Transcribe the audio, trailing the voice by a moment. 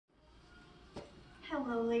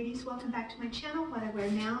Hello ladies, welcome back to my channel, What I Wear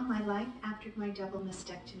Now, My Life After My Double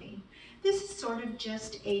Mastectomy. This is sort of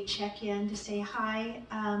just a check-in to say hi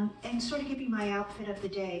and sort of give you my outfit of the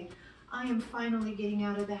day. I am finally getting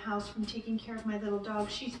out of the house from taking care of my little dog.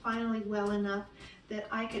 She's finally well enough that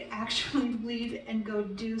I could actually leave and go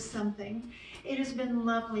do something. It has been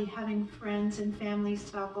lovely having friends and family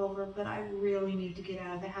stop over, but I really need to get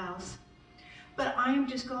out of the house. But I'm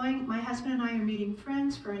just going, my husband and I are meeting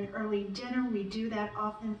friends for an early dinner. We do that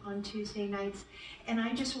often on Tuesday nights. And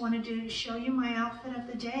I just wanted to show you my outfit of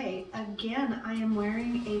the day. Again, I am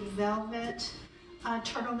wearing a velvet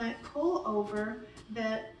turtleneck pullover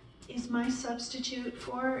that is my substitute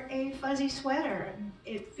for a fuzzy sweater.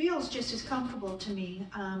 It feels just as comfortable to me.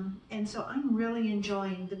 And so I'm really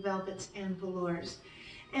enjoying the velvets and velours.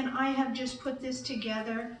 And I have just put this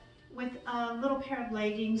together with a little pair of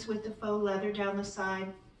leggings with the faux leather down the side.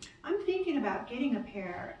 I'm thinking about getting a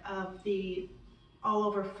pair of the all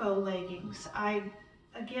over faux leggings.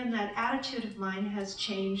 Again, that attitude of mine has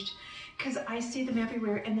changed because I see them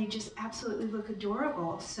everywhere and they just absolutely look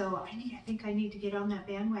adorable. So I think I need to get on that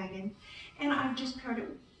bandwagon. And I've just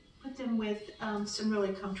put them with some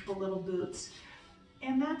really comfortable little boots.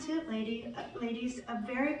 And that's it, ladies. A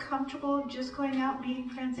very comfortable, just going out, meeting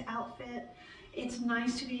friends outfit. It's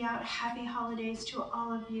nice to be out. Happy holidays to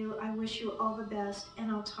all of you. I wish you all the best, and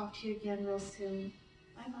I'll talk to you again real soon.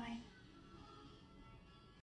 Bye-bye.